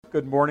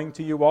Good morning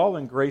to you all,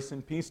 and grace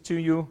and peace to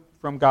you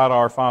from God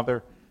our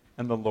Father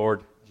and the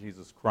Lord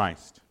Jesus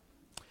Christ.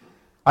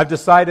 I've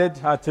decided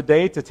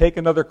today to take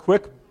another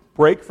quick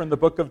break from the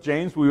book of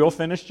James. We will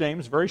finish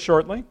James very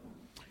shortly.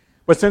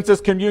 But since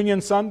it's Communion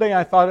Sunday,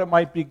 I thought it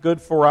might be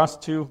good for us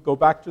to go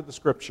back to the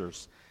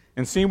Scriptures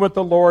and see what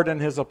the Lord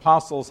and His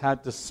apostles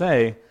had to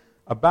say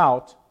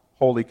about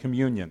Holy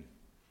Communion.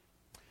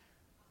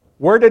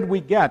 Where did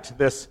we get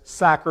this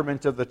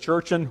sacrament of the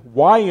church, and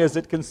why is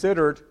it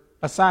considered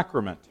a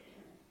sacrament?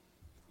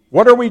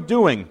 What are we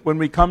doing when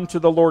we come to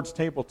the Lord's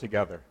table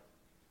together?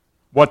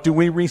 What do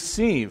we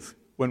receive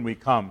when we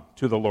come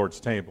to the Lord's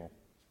table?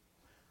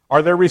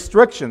 Are there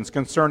restrictions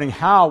concerning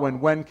how and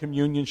when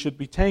communion should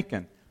be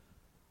taken?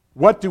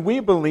 What do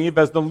we believe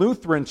as the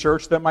Lutheran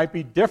Church that might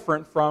be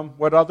different from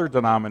what other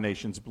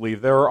denominations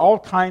believe? There are all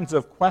kinds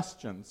of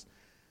questions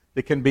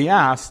that can be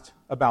asked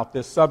about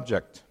this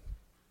subject.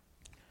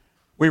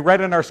 We read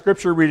in our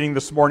scripture reading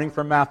this morning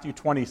from Matthew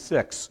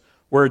 26,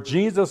 where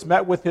Jesus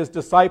met with His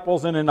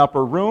disciples in an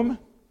upper room.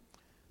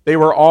 They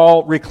were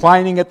all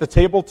reclining at the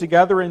table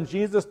together, and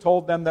Jesus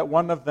told them that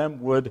one of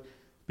them would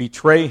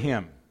betray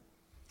Him.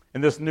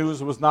 And this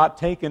news was not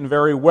taken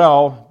very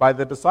well by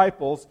the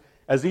disciples,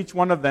 as each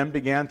one of them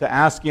began to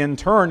ask in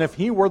turn if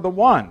he were the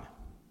one.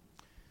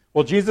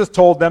 Well, Jesus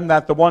told them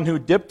that the one who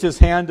dipped his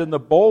hand in the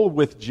bowl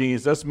with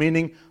Jesus,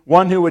 meaning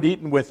one who had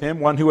eaten with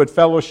Him, one who had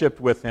fellowshiped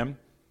with Him,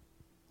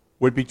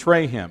 would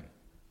betray Him.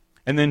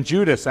 And then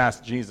Judas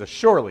asked Jesus,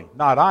 "Surely,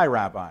 not I,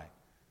 Rabbi."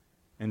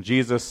 And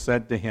Jesus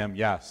said to him,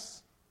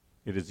 "Yes,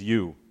 it is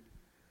you."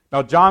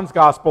 Now, John's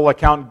Gospel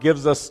account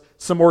gives us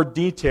some more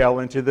detail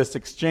into this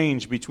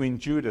exchange between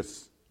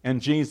Judas and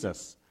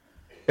Jesus.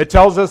 It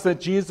tells us that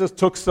Jesus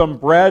took some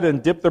bread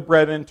and dipped the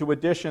bread into a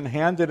dish and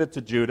handed it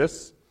to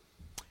Judas.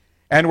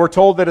 And we're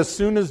told that as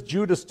soon as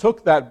Judas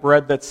took that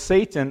bread, that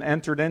Satan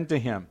entered into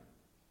him.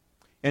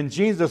 And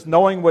Jesus,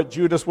 knowing what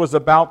Judas was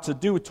about to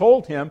do,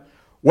 told him,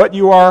 "What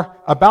you are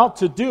about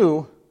to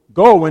do,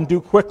 go and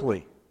do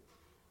quickly."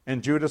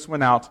 And Judas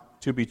went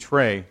out to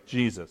betray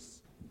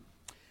Jesus.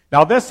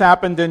 Now this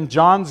happened in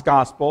John's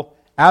Gospel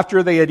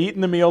after they had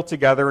eaten the meal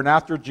together and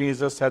after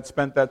Jesus had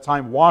spent that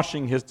time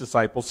washing His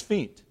disciples'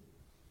 feet.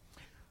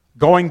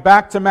 Going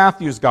back to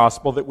Matthew's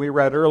Gospel that we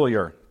read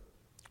earlier,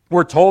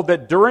 we're told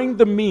that during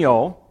the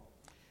meal,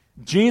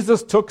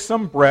 Jesus took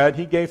some bread,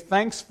 He gave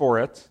thanks for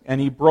it, and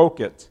He broke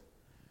it.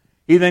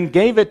 He then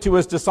gave it to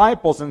His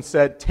disciples and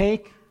said,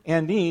 "Take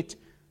and eat,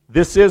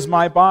 this is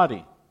my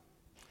body."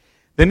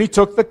 Then He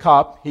took the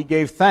cup, He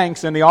gave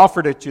thanks, and He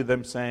offered it to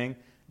them, saying,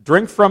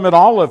 "Drink from it,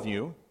 all of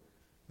you.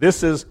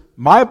 This is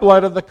my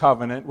blood of the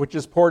covenant, which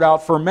is poured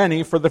out for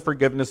many for the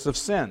forgiveness of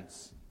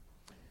sins."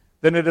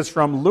 Then it is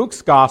from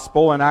Luke's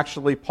Gospel, and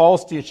actually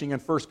Paul's teaching in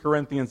 1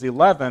 Corinthians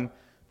 11,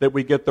 that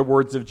we get the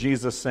words of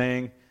Jesus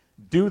saying,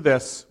 "Do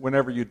this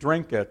whenever you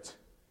drink it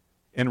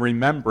in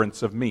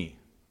remembrance of me."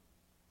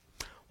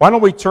 Why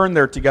don't we turn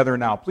there together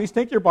now? Please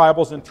take your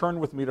Bibles and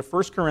turn with me to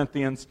 1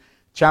 Corinthians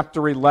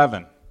chapter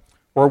 11,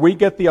 where we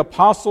get the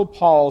Apostle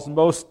Paul's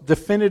most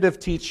definitive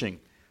teaching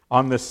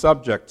on this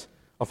subject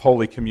of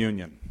Holy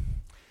Communion.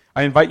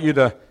 I invite you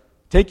to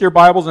take your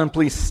Bibles and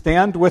please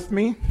stand with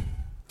me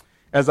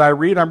as I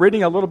read. I'm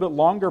reading a little bit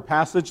longer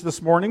passage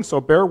this morning, so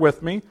bear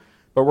with me.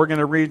 But we're going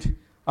to read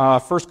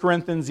 1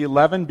 Corinthians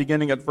 11,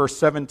 beginning at verse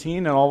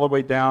 17 and all the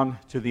way down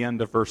to the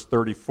end of verse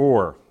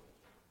 34.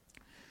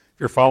 If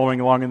you're following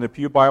along in the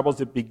Pew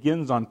Bibles, it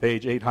begins on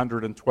page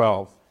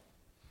 812.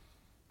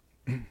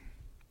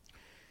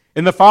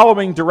 "In the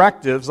following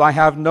directives, I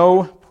have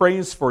no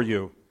praise for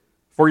you,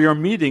 for your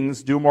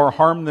meetings do more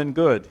harm than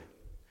good.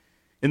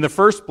 In the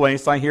first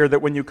place, I hear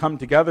that when you come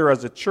together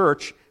as a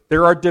church,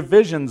 there are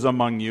divisions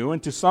among you,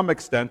 and to some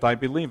extent I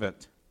believe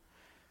it.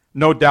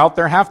 No doubt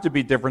there have to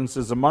be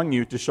differences among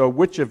you to show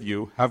which of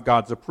you have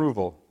God's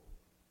approval.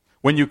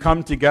 When you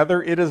come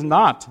together, it is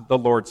not the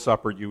Lord's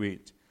Supper you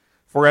eat.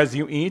 For as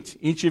you eat,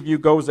 each of you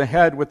goes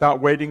ahead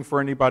without waiting for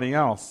anybody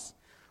else.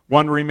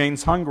 One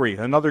remains hungry,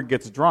 another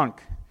gets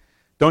drunk.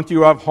 Don't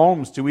you have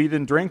homes to eat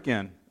and drink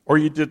in? Or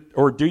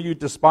do you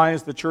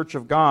despise the church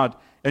of God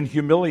and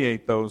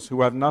humiliate those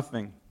who have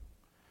nothing?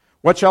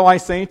 What shall I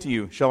say to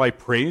you? Shall I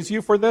praise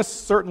you for this?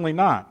 Certainly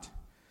not.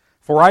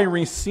 For I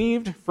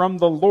received from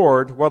the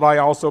Lord what I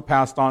also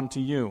passed on to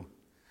you.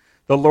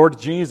 The Lord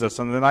Jesus,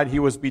 on the night He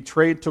was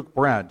betrayed, took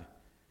bread,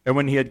 and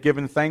when He had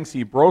given thanks,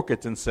 He broke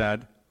it and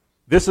said,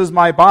 'This is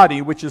my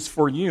body, which is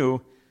for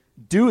you.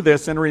 Do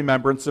this in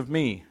remembrance of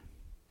me.'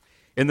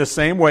 In the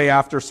same way,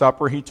 after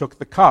supper, He took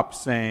the cup,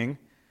 saying,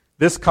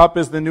 'This cup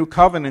is the new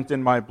covenant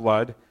in my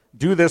blood.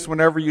 Do this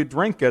whenever you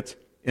drink it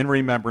in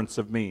remembrance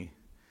of me.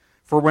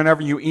 For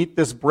whenever you eat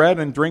this bread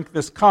and drink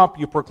this cup,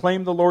 you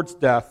proclaim the Lord's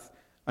death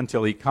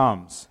until He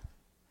comes.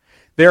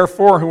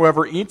 Therefore,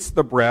 whoever eats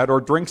the bread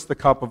or drinks the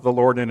cup of the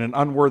Lord in an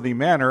unworthy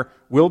manner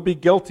will be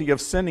guilty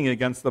of sinning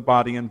against the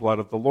body and blood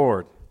of the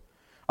Lord.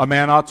 A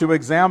man ought to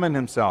examine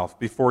himself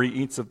before he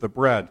eats of the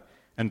bread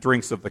and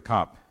drinks of the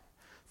cup.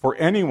 For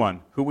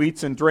anyone who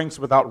eats and drinks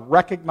without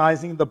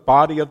recognizing the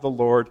body of the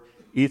Lord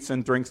eats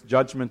and drinks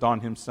judgment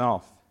on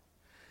himself.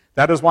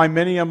 That is why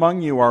many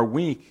among you are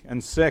weak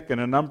and sick, and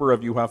a number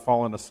of you have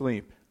fallen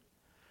asleep.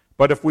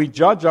 But if we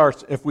judged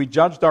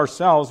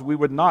ourselves, we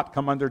would not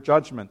come under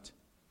judgment.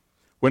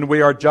 When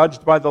we are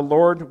judged by the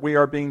Lord, we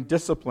are being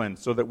disciplined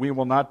so that we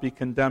will not be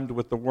condemned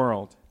with the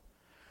world.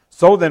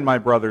 So then, my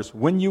brothers,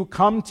 when you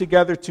come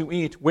together to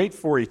eat, wait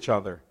for each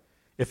other.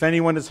 If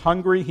anyone is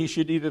hungry, he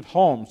should eat at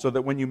home, so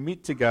that when you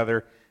meet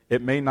together,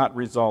 it may not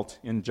result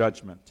in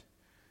judgment.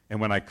 And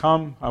when I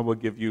come, I will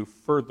give you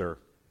further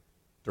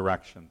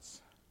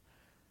directions.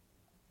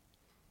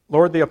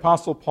 Lord, the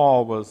Apostle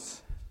Paul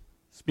was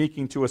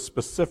speaking to a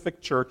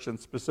specific church and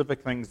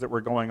specific things that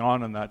were going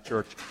on in that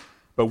church.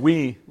 But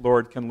we,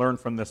 Lord, can learn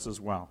from this as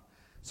well.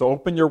 So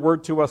open your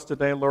word to us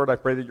today, Lord. I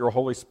pray that your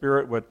Holy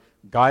Spirit would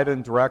guide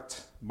and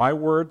direct my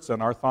words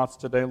and our thoughts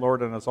today,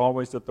 Lord. And as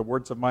always, that the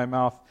words of my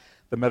mouth,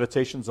 the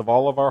meditations of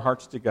all of our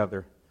hearts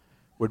together,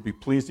 would be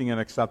pleasing and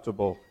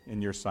acceptable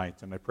in your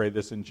sight. And I pray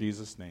this in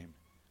Jesus' name.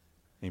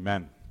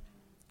 Amen.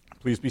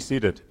 Please be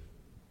seated.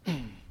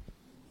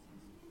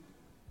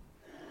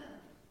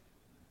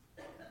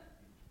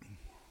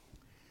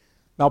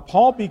 Now,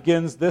 Paul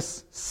begins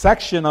this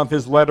section of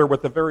his letter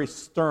with a very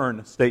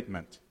stern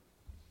statement.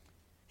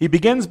 He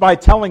begins by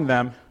telling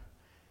them,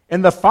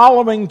 "In the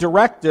following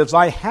directives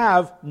I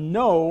have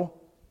no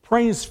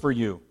praise for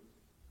you,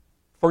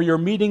 for your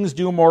meetings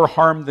do more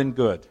harm than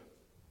good."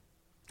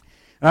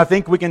 And I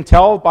think we can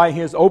tell by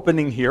his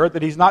opening here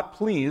that he's not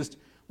pleased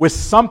with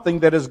something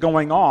that is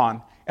going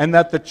on, and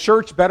that the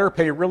church better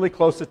pay really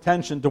close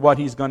attention to what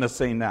he's going to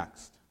say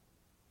next.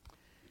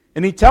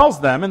 And he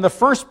tells them, in the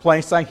first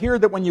place, I hear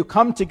that when you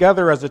come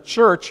together as a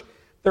church,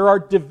 there are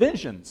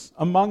divisions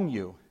among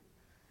you.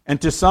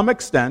 And to some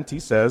extent, he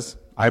says,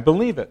 I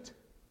believe it.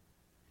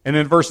 And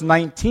in verse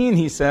 19,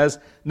 he says,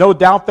 no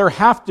doubt there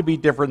have to be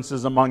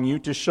differences among you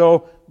to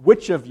show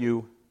which of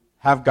you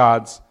have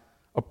God's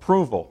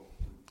approval.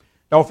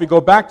 Now, if we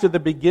go back to the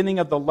beginning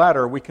of the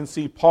letter, we can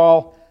see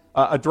Paul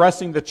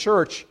addressing the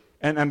church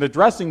and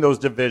addressing those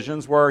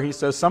divisions where he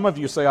says, some of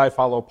you say I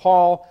follow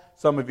Paul,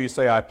 some of you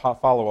say I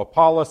follow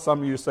Apollos,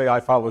 some of you say I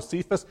follow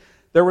Cephas.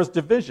 There was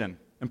division.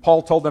 And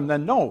Paul told them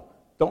then, no,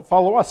 don't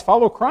follow us,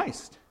 follow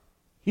Christ.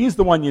 He's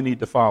the one you need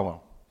to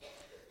follow.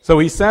 So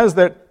he says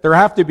that there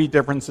have to be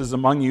differences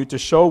among you to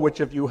show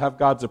which of you have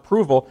God's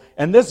approval.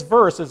 And this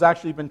verse has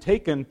actually been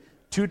taken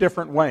two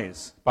different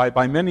ways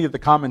by many of the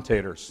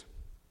commentators.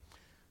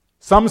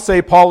 Some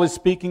say Paul is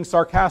speaking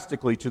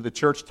sarcastically to the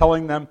church,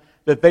 telling them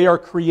that they are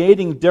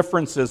creating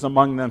differences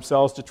among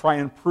themselves to try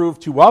and prove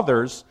to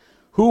others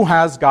who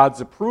has God's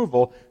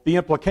approval. The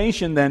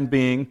implication then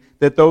being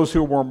that those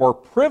who were more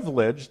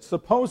privileged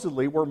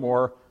supposedly were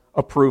more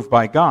approved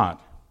by God.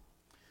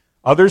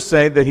 Others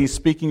say that he's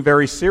speaking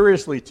very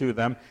seriously to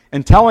them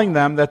and telling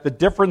them that the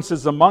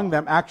differences among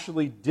them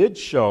actually did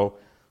show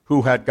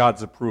who had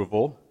God's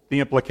approval. The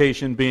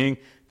implication being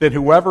that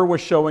whoever was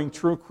showing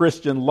true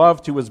Christian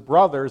love to his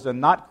brothers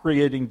and not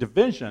creating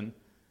division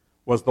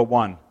was the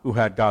one who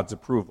had God's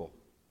approval.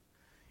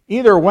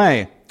 Either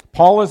way,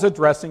 Paul is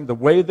addressing the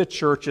way the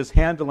church is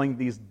handling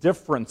these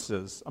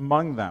differences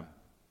among them.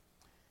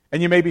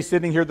 And you may be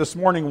sitting here this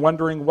morning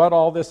wondering what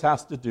all this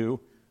has to do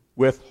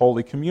with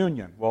Holy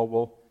Communion. Well,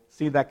 we'll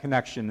see that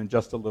connection in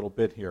just a little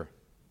bit here.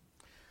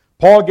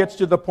 Paul gets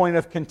to the point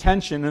of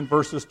contention in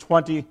verses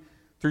 20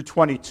 through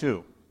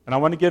 22. And I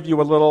want to give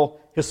you a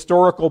little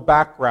historical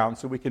background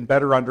so we can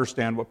better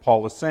understand what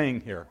Paul is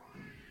saying here.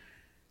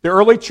 The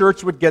early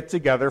church would get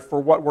together for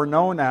what were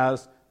known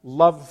as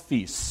love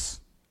feasts.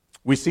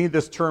 We see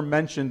this term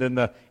mentioned in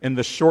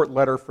the short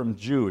letter from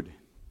Jude.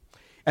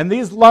 And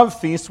these love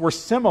feasts were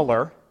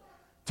similar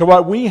to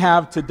what we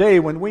have today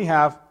when we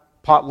have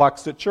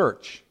potlucks at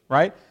church,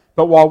 right?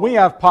 But while we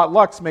have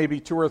potlucks maybe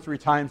 2 or 3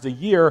 times a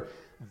year,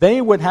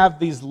 they would have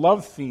these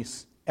love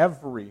feasts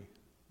every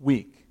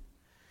week.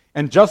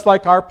 And just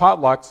like our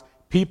potlucks,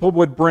 people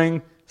would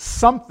bring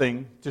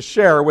something to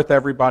share with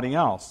everybody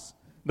else.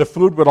 The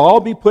food would all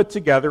be put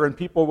together, and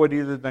people would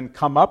either then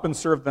come up and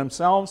serve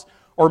themselves,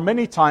 or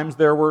many times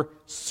there were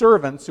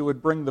servants who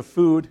would bring the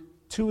food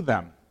to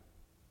them.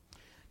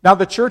 Now,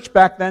 the church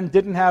back then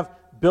didn't have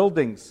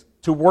buildings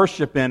to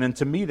worship in and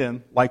to meet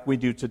in like we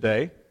do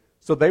today,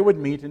 so they would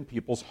meet in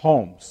people's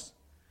homes.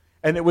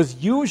 And it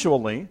was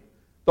usually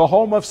the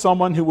home of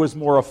someone who was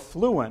more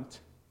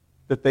affluent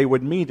that they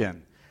would meet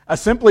in,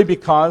 simply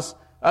because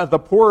the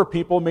poorer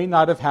people may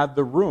not have had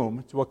the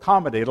room to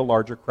accommodate a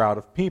larger crowd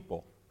of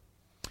people.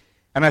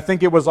 And I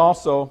think it was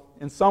also,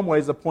 in some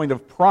ways, a point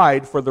of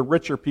pride for the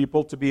richer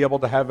people to be able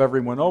to have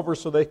everyone over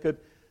so they could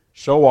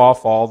show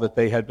off all that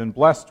they had been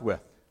blessed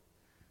with.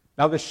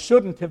 Now, this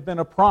shouldn't have been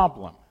a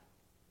problem,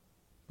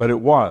 but it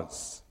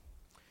was.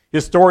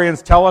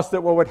 Historians tell us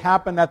that what would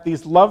happen at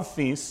these love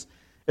feasts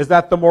is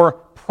that the more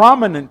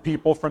prominent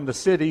people from the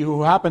city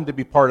who happened to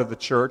be part of the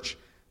church,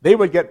 they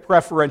would get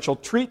preferential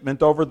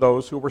treatment over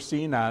those who were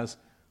seen as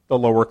the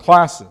lower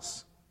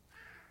classes.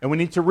 And we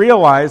need to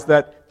realize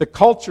that the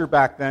culture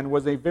back then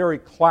was a very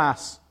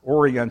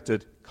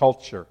class-oriented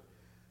culture.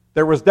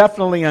 There was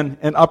definitely an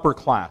upper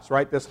class,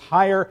 right? This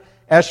higher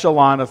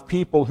echelon of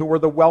people who were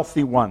the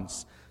wealthy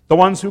ones, the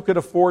ones who could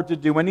afford to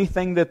do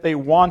anything that they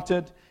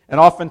wanted and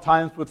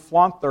oftentimes would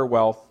flaunt their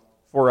wealth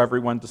for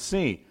everyone to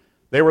see.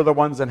 They were the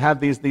ones that had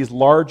these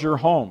larger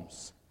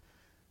homes.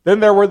 Then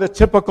there were the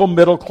typical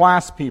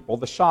middle-class people,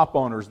 the shop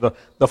owners,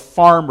 the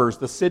farmers,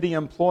 the city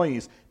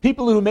employees,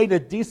 people who made a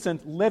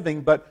decent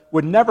living but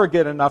would never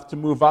get enough to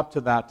move up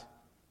to that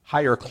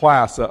higher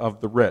class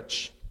of the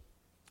rich.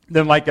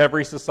 Then, like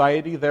every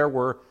society, there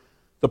were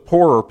the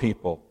poorer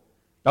people.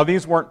 Now,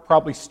 these weren't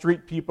probably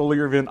street people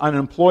or even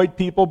unemployed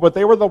people, but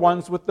they were the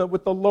ones with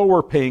the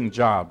lower-paying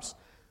jobs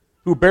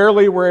who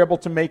barely were able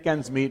to make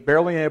ends meet,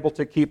 barely able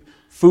to keep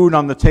food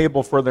on the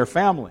table for their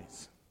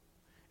families.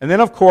 And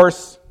then, of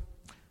course,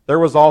 there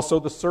was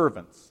also the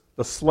servants,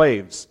 the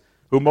slaves,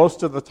 who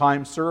most of the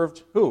time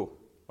served who?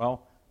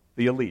 Well,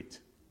 the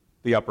elite,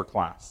 the upper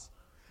class.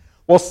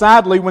 Well,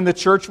 sadly, when the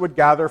church would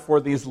gather for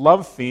these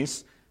love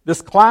feasts,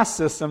 this class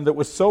system that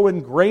was so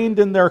ingrained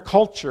in their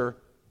culture,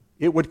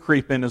 it would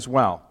creep in as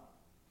well.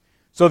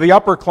 So the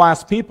upper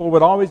class people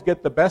would always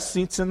get the best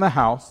seats in the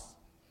house,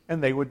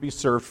 and they would be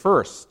served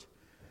first.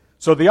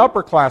 So the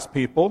upper class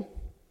people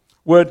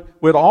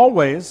would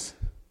always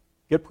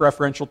get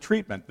preferential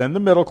treatment. Then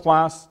the middle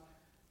class,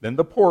 then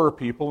the poorer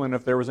people, and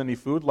if there was any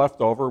food left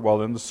over, well,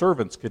 then the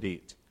servants could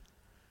eat.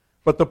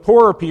 But the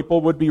poorer people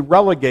would be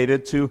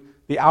relegated to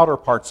the outer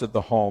parts of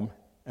the home,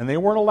 and they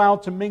weren't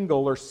allowed to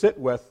mingle or sit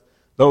with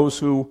those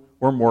who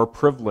were more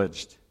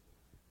privileged.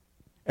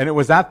 And it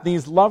was at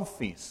these love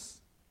feasts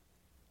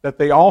that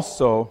they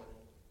also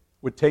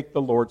would take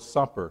the Lord's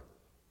Supper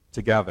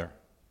together.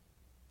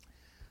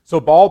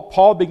 So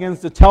Paul begins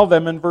to tell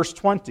them in verse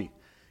 20.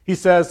 He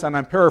says, and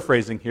I'm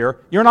paraphrasing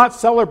here, you're not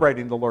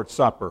celebrating the Lord's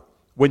Supper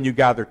when you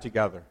gather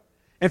together.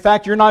 In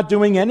fact, you're not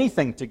doing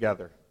anything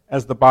together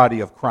as the body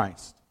of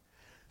Christ.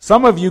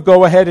 Some of you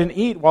go ahead and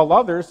eat while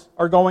others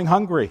are going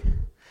hungry.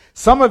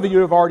 Some of you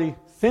have already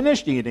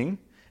finished eating,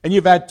 and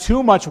you've had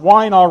too much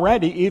wine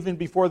already, even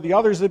before the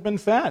others have been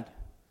fed.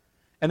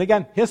 And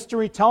again,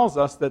 history tells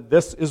us that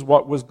this is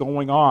what was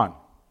going on.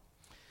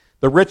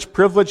 The rich,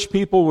 privileged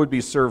people would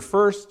be served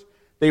first.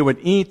 They would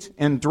eat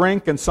and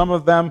drink, and some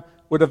of them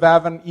would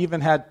have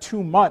even had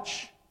too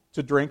much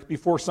to drink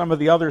before some of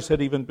the others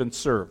had even been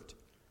served.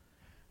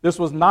 This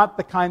was not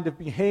the kind of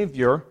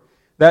behavior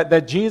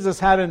that Jesus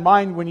had in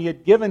mind when he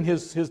had given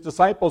his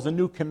disciples a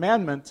new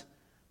commandment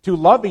to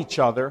love each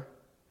other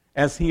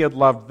as he had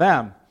loved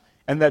them.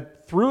 And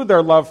that through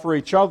their love for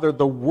each other,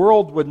 the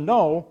world would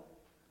know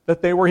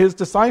that they were his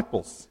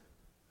disciples.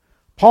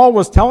 Paul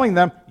was telling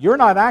them, you're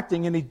not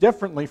acting any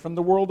differently from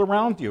the world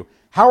around you.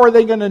 How are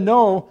they going to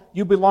know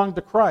you belong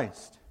to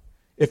Christ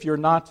if you're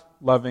not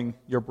loving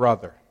your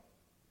brother?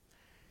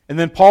 And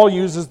then Paul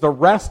uses the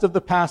rest of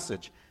the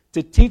passage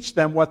to teach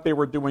them what they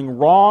were doing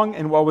wrong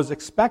and what was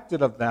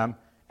expected of them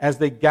as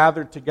they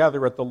gathered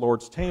together at the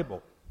Lord's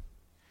table.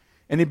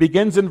 And he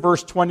begins in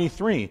verse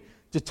 23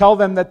 to tell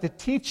them that the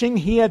teaching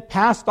he had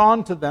passed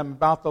on to them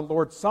about the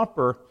Lord's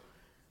Supper,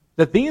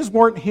 that these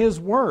weren't his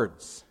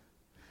words,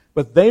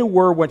 but they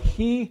were what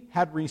he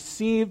had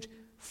received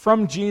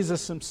from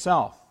Jesus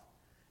himself.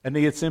 And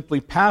he had simply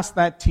passed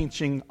that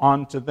teaching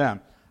on to them.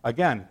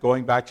 Again,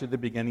 going back to the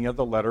beginning of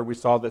the letter, we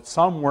saw that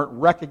some weren't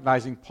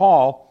recognizing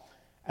Paul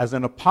as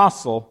an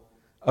apostle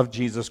of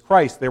Jesus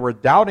Christ. They were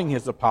doubting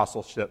his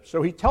apostleship.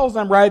 So he tells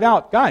them right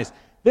out, guys,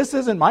 this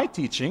isn't my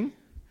teaching.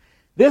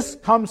 This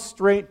comes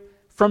straight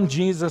from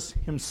Jesus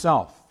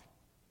himself.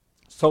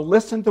 So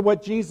listen to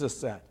what Jesus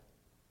said.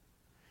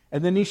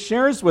 And then he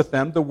shares with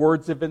them the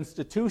words of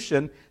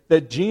institution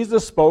that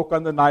Jesus spoke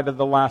on the night of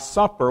the Last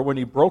Supper when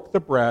he broke the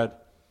bread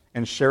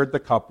and shared the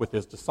cup with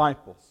his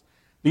disciples.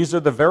 These are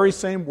the very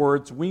same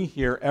words we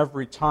hear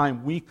every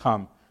time we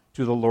come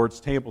to the Lord's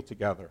table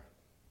together.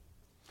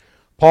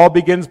 Paul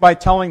begins by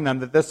telling them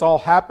that this all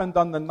happened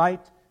on the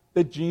night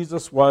that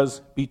Jesus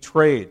was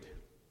betrayed.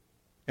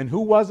 And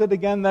who was it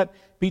again that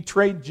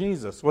betrayed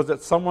Jesus? Was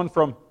it someone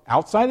from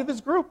outside of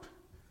his group?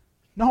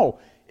 No,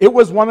 it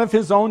was one of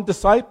his own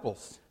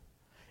disciples.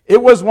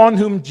 It was one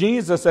whom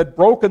Jesus had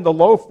broken the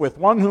loaf with,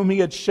 one whom he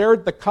had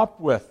shared the cup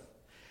with.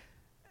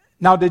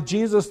 Now, did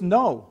Jesus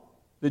know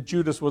that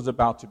Judas was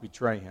about to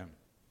betray him?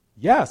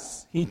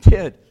 Yes, he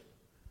did.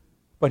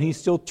 But he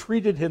still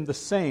treated him the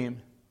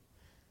same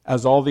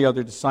as all the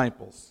other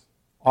disciples,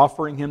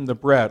 offering him the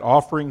bread,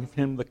 offering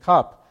him the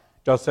cup,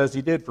 just as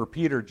he did for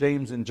Peter,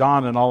 James, and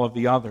John, and all of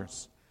the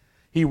others.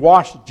 He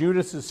washed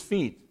Judas's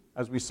feet,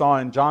 as we saw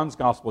in John's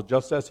gospel,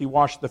 just as he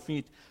washed the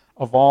feet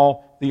of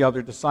all the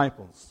other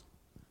disciples.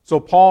 So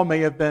Paul may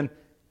have been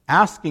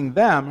asking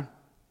them,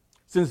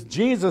 since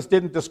Jesus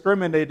didn't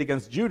discriminate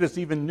against Judas,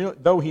 even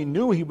though he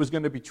knew he was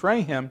going to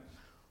betray him,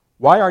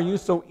 why are you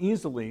so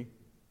easily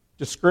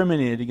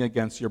discriminating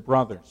against your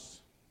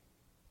brothers?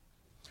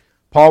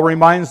 Paul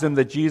reminds them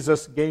that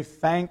Jesus gave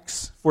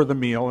thanks for the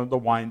meal and the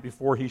wine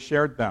before he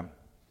shared them.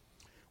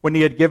 When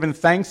he had given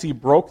thanks, he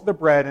broke the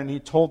bread and he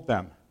told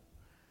them,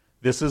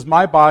 "This is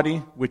my body,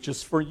 which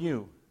is for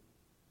you.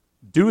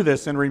 Do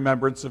this in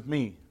remembrance of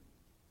me."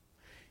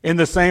 In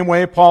the same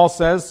way, Paul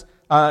says,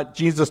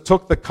 Jesus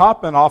took the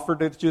cup and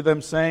offered it to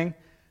them, saying,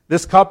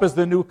 This cup is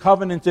the new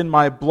covenant in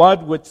my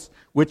blood,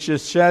 which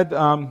is shed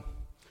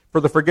for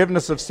the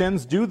forgiveness of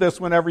sins. Do this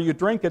whenever you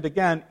drink it,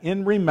 again,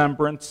 in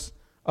remembrance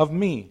of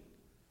me.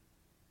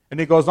 And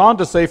he goes on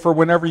to say, for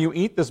whenever you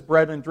eat this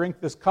bread and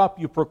drink this cup,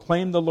 you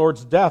proclaim the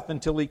Lord's death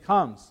until he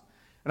comes.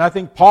 And I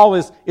think Paul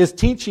is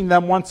teaching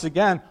them once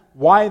again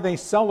why they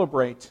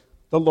celebrate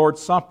the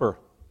Lord's Supper.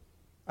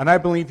 And I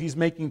believe he's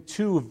making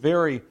two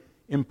very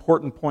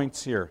important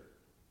points here.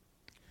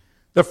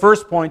 The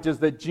first point is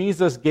that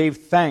Jesus gave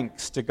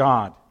thanks to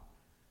God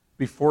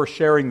before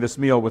sharing this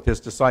meal with his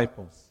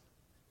disciples.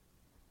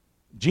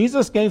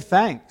 Jesus gave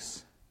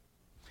thanks.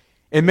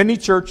 In many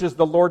churches,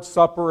 the Lord's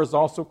Supper is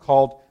also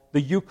called the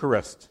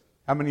Eucharist.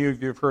 How many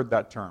of you have heard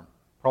that term?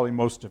 Probably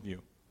most of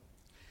you.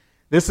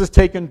 This is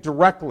taken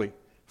directly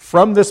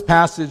from this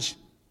passage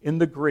in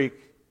the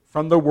Greek,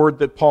 from the word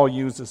that Paul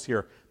uses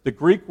here. The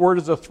Greek word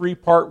is a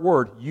three-part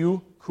word,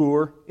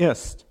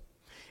 Eucharist.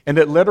 And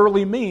it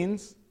literally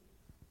means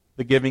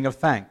the giving of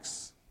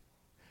thanks.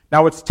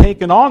 Now, it's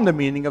taken on the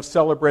meaning of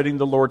celebrating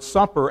the Lord's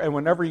Supper, and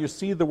whenever you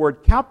see the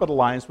word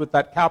capitalized with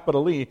that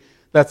capital E,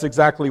 that's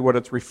exactly what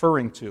it's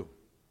referring to.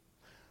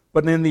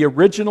 But in the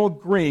original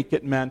Greek,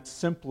 it meant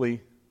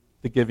simply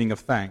the giving of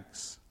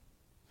thanks.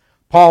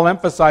 Paul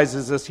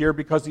emphasizes this here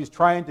because he's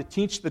trying to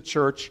teach the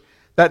church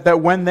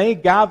that when they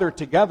gather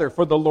together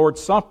for the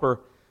Lord's Supper,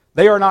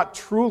 they are not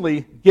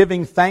truly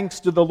giving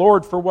thanks to the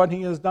Lord for what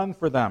he has done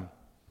for them.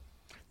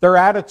 Their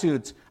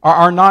attitudes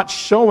are not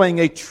showing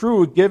a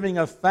true giving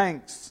of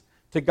thanks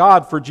to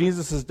God for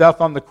Jesus' death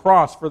on the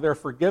cross, for their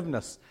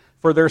forgiveness,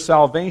 for their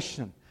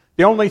salvation.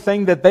 The only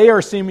thing that they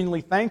are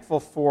seemingly thankful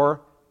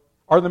for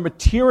are the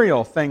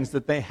material things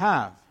that they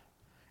have.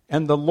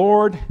 And the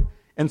Lord,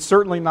 and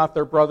certainly not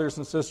their brothers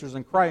and sisters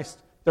in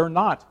Christ, they're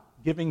not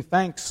giving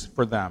thanks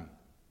for them.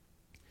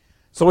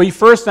 So he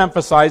first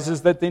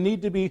emphasizes that they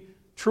need to be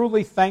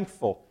truly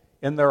thankful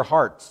in their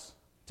hearts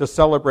to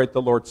celebrate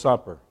the Lord's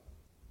Supper.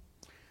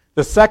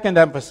 The second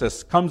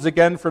emphasis comes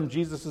again from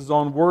Jesus'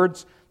 own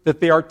words, that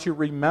they are to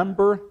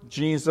remember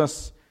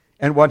Jesus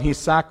and what he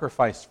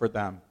sacrificed for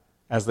them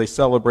as they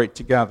celebrate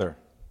together.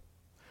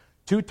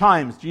 2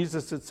 times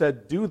Jesus had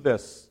said, do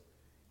this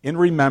in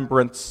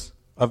remembrance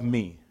of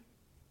me.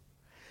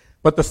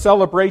 But the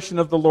celebration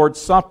of the Lord's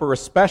Supper,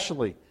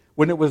 especially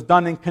when it was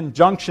done in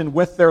conjunction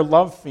with their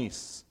love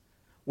feasts,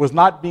 was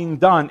not being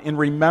done in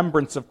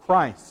remembrance of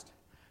Christ.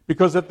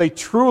 Because if they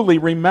truly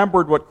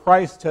remembered what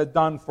Christ had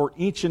done for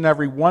each and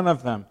every one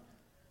of them,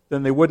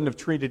 then they wouldn't have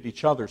treated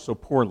each other so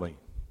poorly.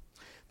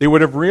 They would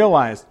have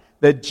realized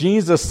that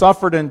Jesus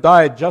suffered and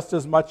died just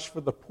as much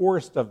for the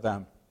poorest of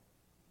them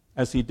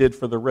as he did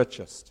for the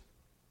richest.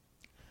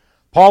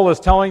 Paul is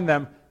telling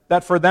them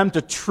that for them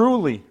to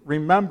truly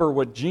remember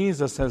what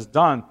Jesus has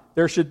done,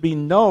 there should be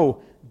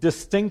no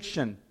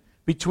distinction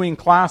between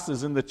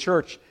classes in the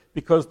church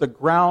because the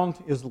ground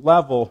is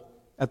level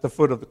at the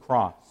foot of the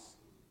cross.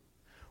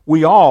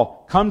 We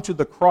all come to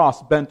the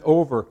cross bent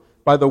over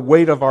by the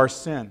weight of our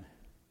sin.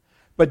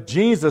 But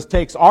Jesus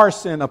takes our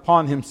sin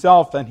upon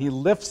himself and he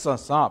lifts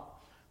us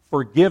up,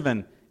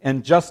 forgiven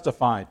and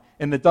justified.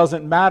 And it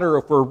doesn't matter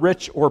if we're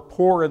rich or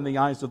poor in the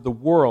eyes of the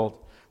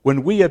world.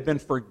 When we have been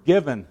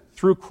forgiven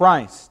through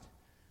Christ,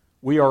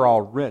 we are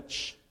all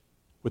rich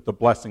with the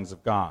blessings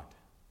of God.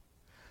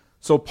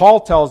 So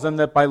Paul tells them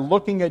that by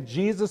looking at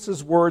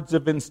Jesus' words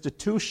of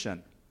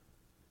institution,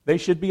 they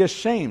should be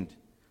ashamed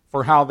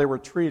for how they were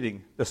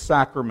treating the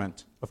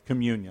sacrament of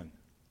communion.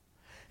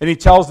 And he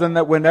tells them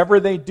that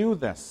whenever they do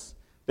this,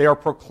 they are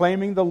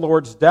proclaiming the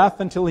Lord's death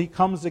until he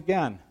comes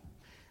again.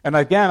 And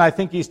again, I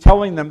think he's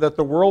telling them that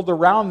the world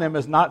around them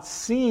is not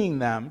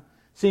seeing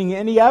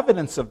any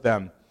evidence of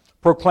them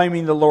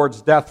proclaiming the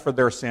Lord's death for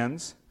their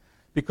sins,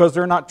 because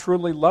they're not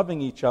truly loving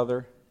each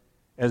other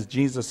as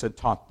Jesus had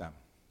taught them.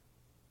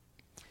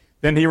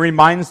 Then he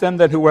reminds them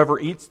that whoever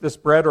eats this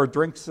bread or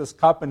drinks this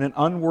cup in an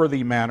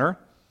unworthy manner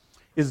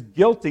is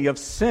guilty of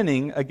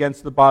sinning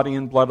against the body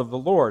and blood of the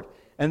Lord.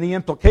 And the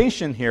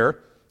implication here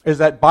is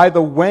that by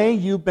the way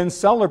you've been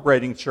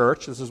celebrating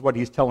church, this is what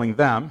he's telling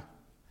them,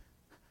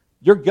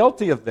 you're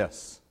guilty of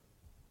this.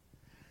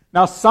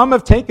 Now, some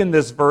have taken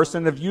this verse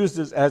and have used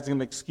it as an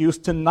excuse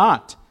to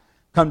not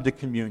come to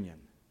communion,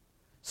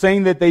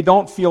 saying that they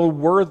don't feel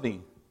worthy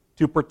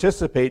to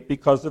participate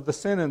because of the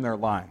sin in their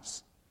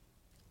lives.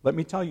 Let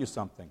me tell you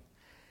something.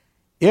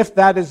 If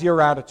that is your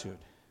attitude,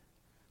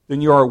 then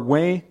you are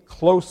way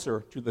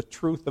closer to the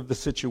truth of the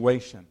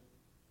situation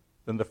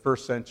than the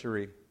first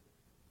century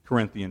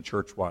Corinthian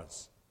church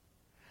was.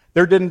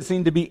 There didn't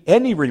seem to be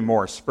any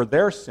remorse for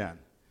their sin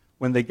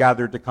when they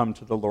gathered to come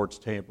to the Lord's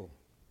table.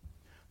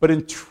 But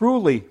in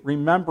truly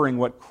remembering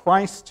what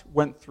Christ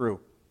went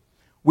through,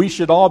 we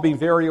should all be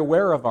very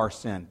aware of our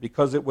sin,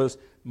 because it was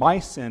my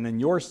sin and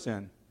your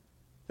sin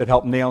that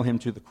helped nail him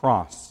to the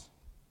cross.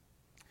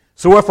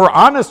 So if we're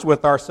honest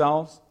with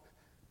ourselves,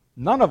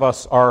 none of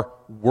us are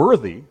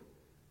worthy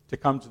to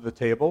come to the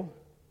table,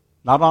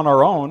 not on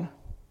our own.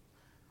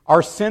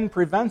 Our sin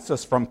prevents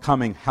us from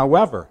coming.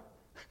 However,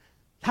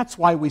 that's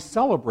why we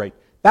celebrate,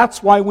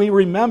 That's why we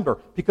remember,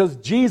 because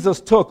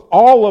Jesus took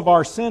all of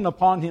our sin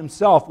upon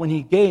himself when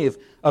he gave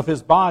of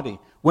his body,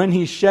 when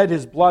he shed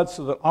his blood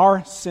so that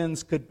our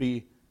sins could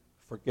be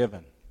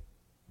forgiven.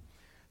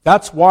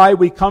 That's why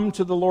we come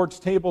to the Lord's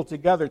table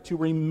together, to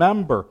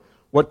remember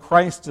what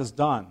Christ has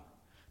done,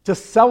 to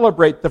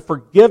celebrate the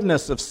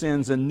forgiveness of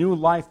sins and new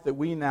life that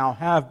we now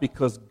have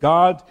because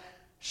God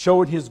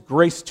showed his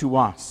grace to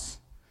us,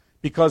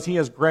 because he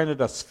has granted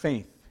us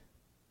faith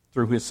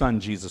through his Son,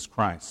 Jesus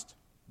Christ.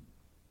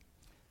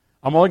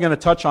 I'm only going to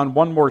touch on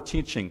one more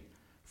teaching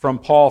from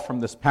Paul from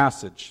this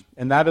passage,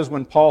 and that is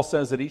when Paul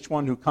says that each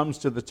one who comes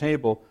to the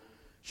table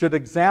should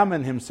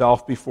examine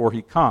himself before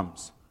he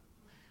comes.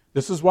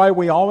 This is why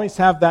we always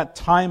have that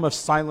time of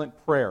silent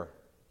prayer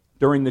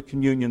during the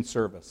communion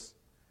service,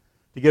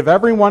 to give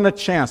everyone a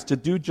chance to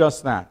do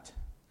just that,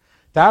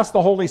 to ask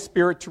the Holy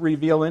Spirit to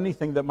reveal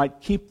anything that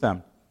might keep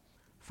them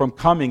from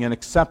coming and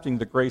accepting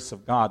the grace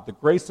of God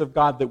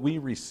that we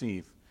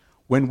receive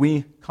when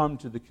we come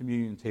to the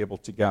communion table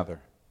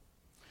together.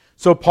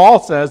 So Paul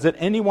says that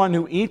anyone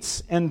who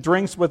eats and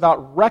drinks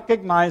without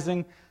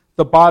recognizing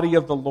the body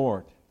of the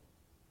Lord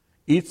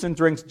eats and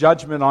drinks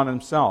judgment on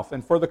himself.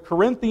 And for the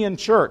Corinthian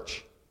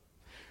church,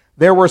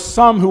 there were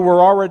some who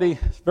were already,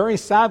 very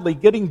sadly,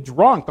 getting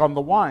drunk on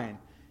the wine,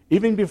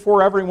 even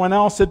before everyone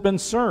else had been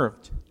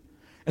served.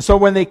 And so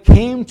when they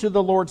came to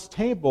the Lord's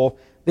table,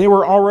 they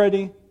were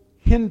already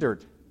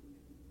hindered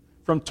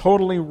from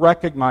totally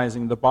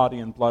recognizing the body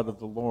and blood of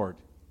the Lord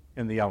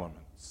in the elements.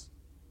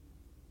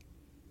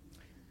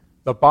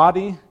 The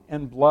body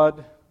and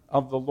blood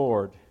of the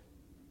Lord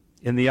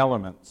in the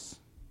elements.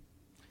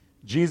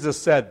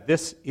 Jesus said,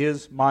 "This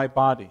is my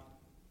body.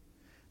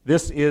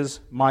 This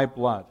is my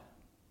blood."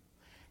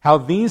 How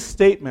these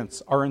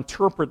statements are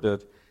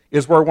interpreted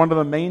is where one of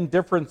the main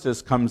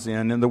differences comes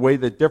in the way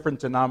that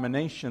different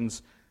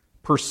denominations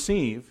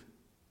perceive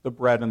the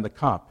bread and the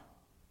cup.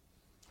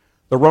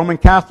 The Roman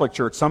Catholic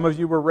Church, some of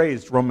you were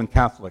raised Roman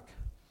Catholic,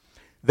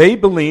 they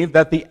believe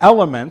that the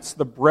elements,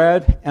 the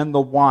bread and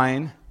the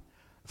wine,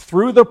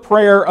 through the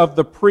prayer of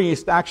the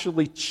priest,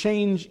 actually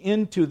change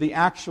into the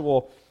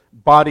actual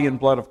body and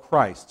blood of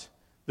Christ.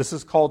 This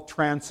is called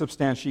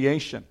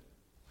transubstantiation.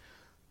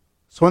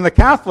 So in the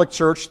Catholic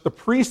Church, the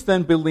priest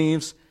then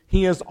believes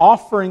he is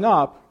offering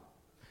up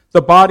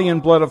the body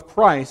and blood of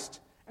Christ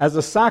as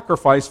a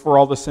sacrifice for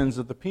all the sins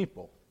of the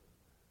people.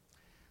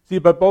 See,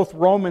 but both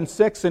Romans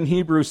 6 and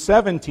Hebrews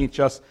 7 teach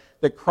us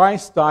that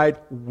Christ died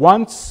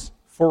once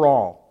for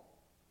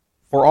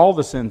all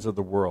the sins of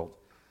the world.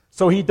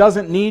 So he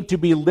doesn't need to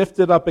be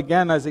lifted up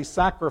again as a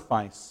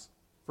sacrifice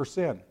for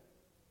sin.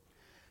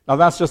 Now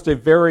that's just a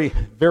very,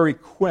 very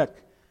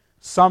quick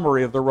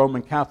summary of the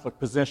Roman Catholic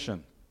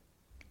position.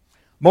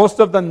 Most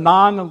of the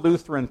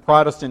non-Lutheran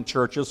Protestant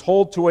churches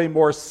hold to a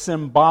more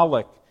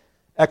symbolic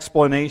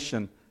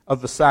explanation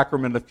of the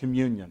sacrament of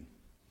communion.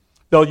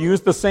 They'll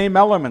use the same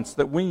elements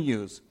that we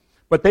use,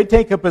 but they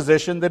take a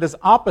position that is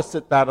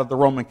opposite that of the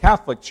Roman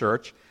Catholic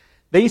Church.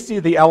 They see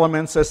the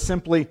elements as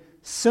simply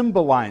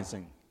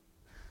symbolizing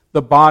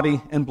the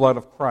body and blood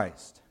of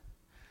Christ.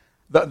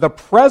 The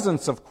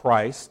presence of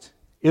Christ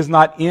is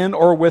not in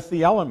or with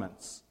the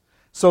elements.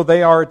 So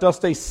they are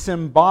just a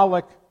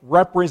symbolic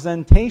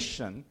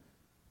representation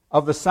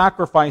of the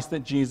sacrifice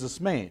that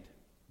Jesus made.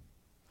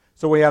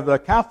 So we have the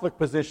Catholic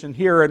position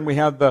here, and we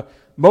have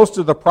most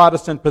of the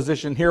Protestant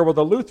position here, where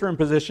the Lutheran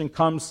position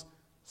comes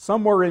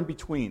somewhere in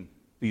between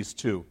these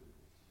two.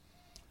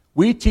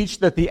 We teach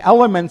that the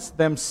elements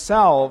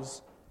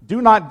themselves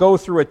do not go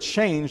through a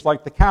change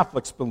like the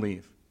Catholics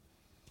believe.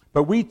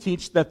 But we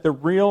teach that the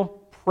real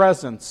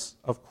presence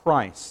of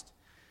Christ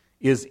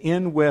is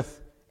in,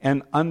 with,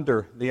 and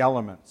under the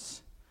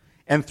elements.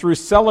 And through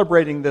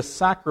celebrating this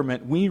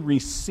sacrament, we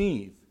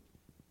receive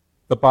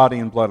the body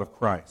and blood of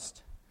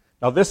Christ.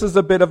 Now, this is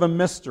a bit of a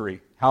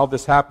mystery, how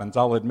this happens,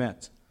 I'll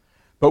admit.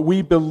 But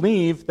we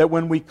believe that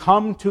when we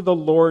come to the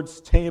Lord's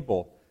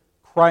table,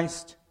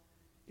 Christ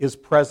is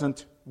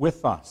present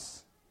with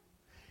us.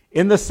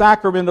 In the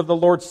sacrament of the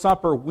Lord's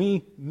Supper,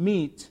 we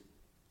meet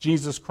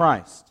Jesus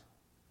Christ.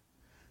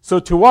 So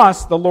to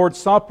us, the Lord's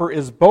Supper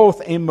is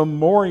both a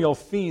memorial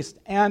feast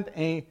and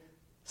a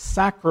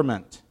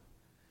sacrament.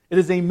 It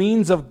is a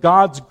means of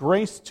God's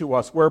grace to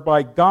us,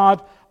 whereby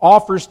God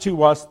offers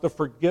to us the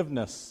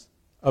forgiveness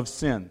of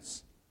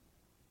sins.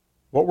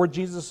 What were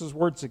Jesus'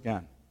 words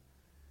again?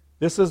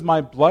 "This is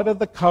my blood of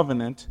the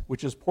covenant,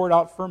 which is poured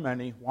out for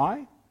many."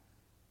 Why?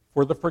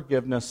 For the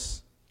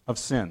forgiveness of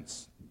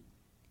sins.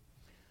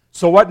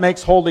 So what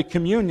makes Holy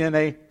Communion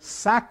a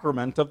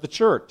sacrament of the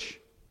church?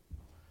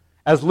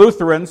 As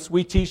Lutherans,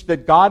 we teach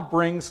that God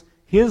brings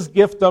His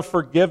gift of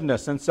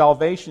forgiveness and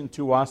salvation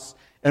to us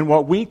in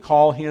what we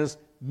call His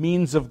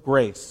means of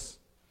grace.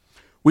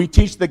 We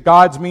teach that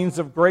God's means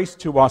of grace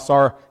to us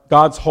are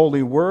God's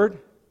holy word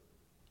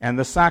and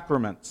the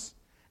sacraments.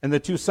 And the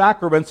two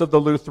sacraments of the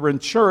Lutheran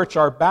Church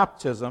are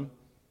baptism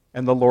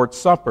and the Lord's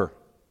Supper.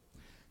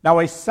 Now,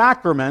 a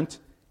sacrament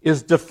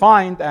is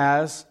defined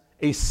as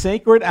a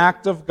sacred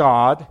act of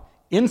God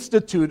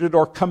instituted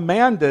or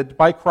commanded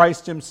by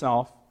Christ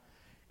Himself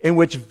in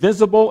which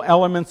visible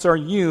elements are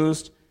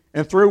used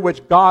and through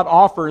which God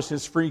offers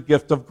his free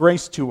gift of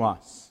grace to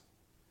us.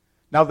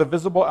 Now, the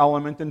visible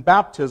element in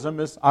baptism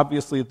is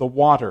obviously the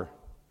water.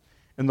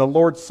 In the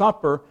Lord's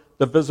Supper,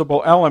 the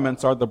visible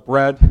elements are the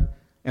bread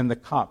and the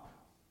cup.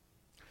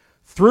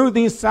 Through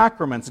these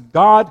sacraments,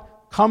 God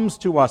comes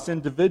to us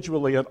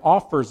individually and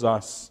offers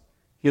us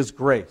his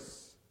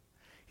grace,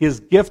 his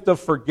gift of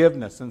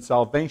forgiveness and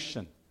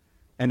salvation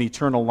and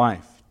eternal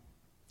life.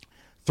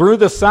 Through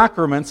the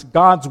sacraments,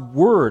 God's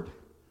word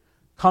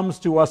comes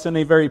to us in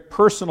a very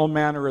personal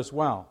manner as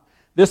well.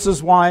 This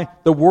is why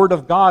the Word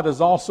of God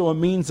is also a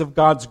means of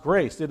God's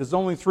grace. It is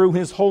only through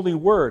his holy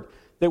word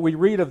that we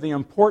read of the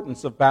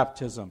importance of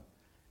baptism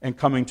and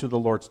coming to the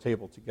Lord's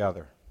table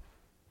together.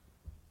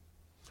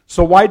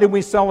 So why do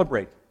we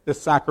celebrate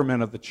this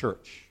sacrament of the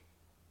church?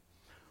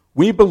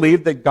 We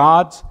believe that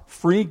God's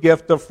free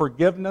gift of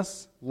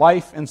forgiveness,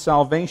 life, and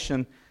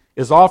salvation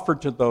is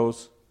offered to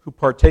those who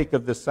partake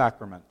of this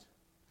sacrament.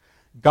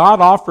 God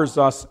offers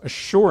us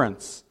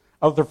assurance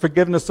of the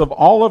forgiveness of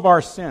all of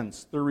our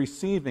sins through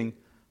receiving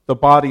the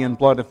body and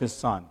blood of his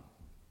Son.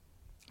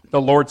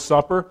 The Lord's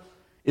Supper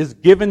is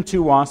given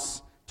to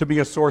us to be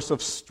a source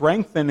of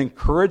strength and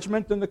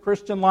encouragement in the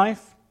Christian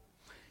life.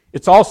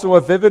 It's also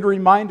a vivid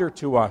reminder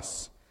to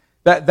us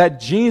that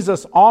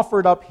Jesus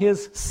offered up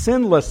his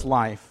sinless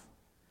life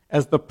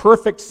as the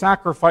perfect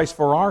sacrifice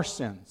for our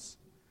sins,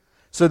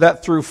 so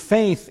that through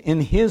faith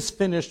in his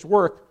finished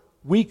work,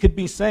 we could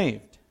be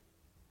saved.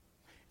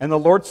 And the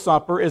Lord's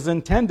Supper is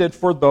intended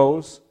for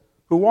those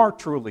who are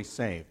truly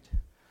saved,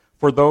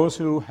 for those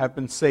who have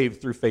been saved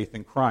through faith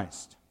in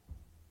Christ.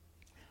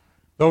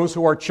 Those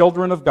who are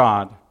children of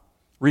God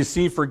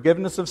receive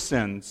forgiveness of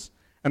sins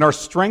and are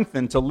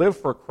strengthened to live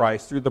for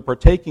Christ through the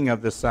partaking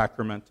of this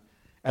sacrament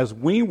as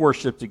we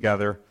worship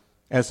together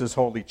as his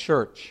holy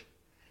church,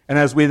 and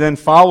as we then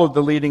follow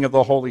the leading of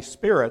the Holy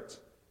Spirit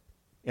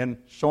in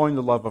showing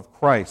the love of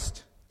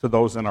Christ to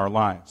those in our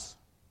lives.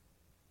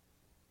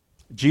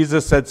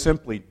 Jesus said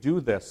simply, "Do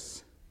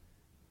this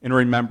in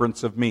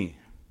remembrance of me."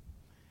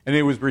 And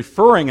he was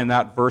referring in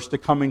that verse to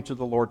coming to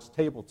the Lord's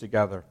table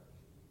together.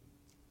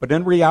 But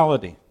in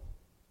reality,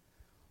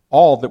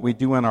 all that we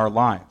do in our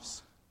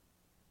lives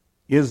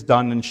is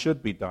done and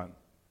should be done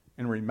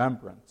in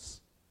remembrance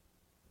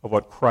of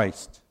what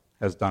Christ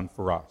has done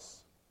for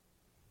us.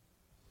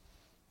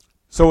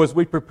 So as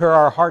we prepare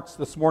our hearts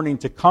this morning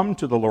to come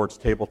to the Lord's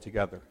table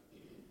together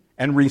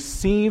and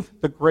receive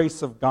the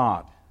grace of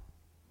God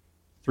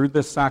through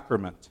this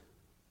sacrament,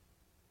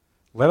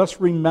 let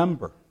us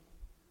remember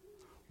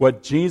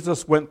what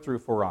Jesus went through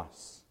for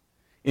us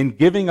in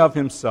giving of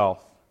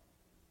himself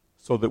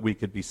so that we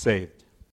could be saved.